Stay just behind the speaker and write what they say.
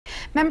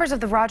Members of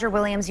the Roger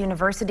Williams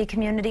University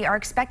community are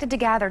expected to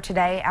gather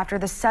today after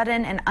the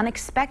sudden and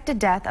unexpected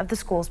death of the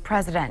school's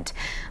president.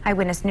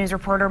 Eyewitness News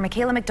reporter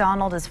Michaela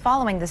McDonald is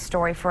following this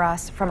story for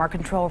us from our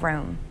control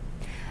room.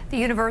 The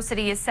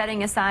university is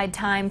setting aside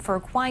time for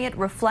quiet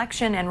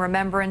reflection and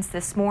remembrance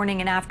this morning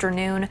and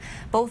afternoon,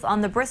 both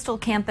on the Bristol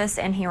campus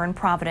and here in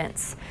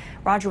Providence.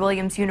 Roger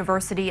Williams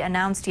University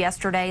announced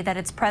yesterday that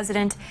its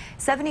president,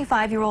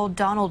 75-year-old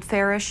Donald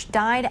Farish,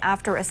 died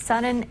after a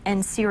sudden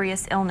and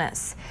serious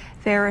illness.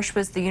 Farish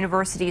was the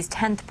university's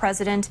 10th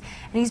president,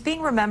 and he's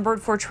being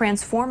remembered for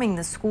transforming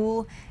the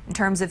school in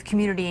terms of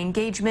community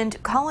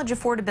engagement, college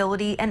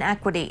affordability, and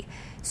equity.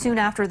 Soon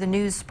after the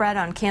news spread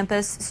on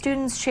campus,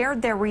 students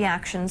shared their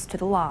reactions to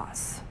the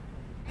loss.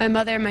 My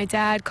mother and my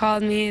dad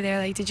called me. They're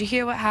like, "Did you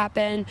hear what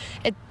happened?"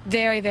 It's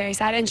very, very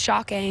sad and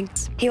shocking.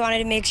 He wanted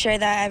to make sure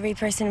that every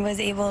person was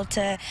able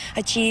to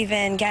achieve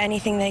and get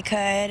anything they could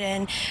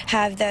and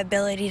have the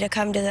ability to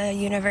come to the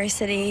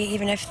university,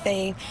 even if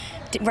they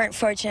weren't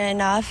fortunate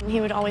enough. He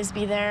would always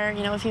be there.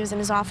 You know, if he was in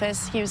his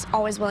office, he was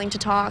always willing to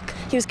talk.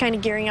 He was kind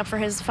of gearing up for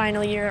his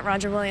final year at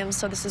Roger Williams,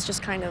 so this is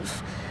just kind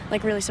of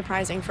like really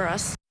surprising for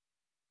us.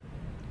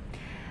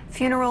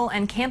 Funeral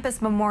and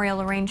campus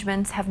memorial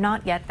arrangements have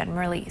not yet been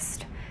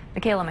released.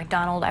 Michaela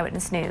McDonald,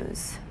 Eyewitness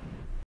News.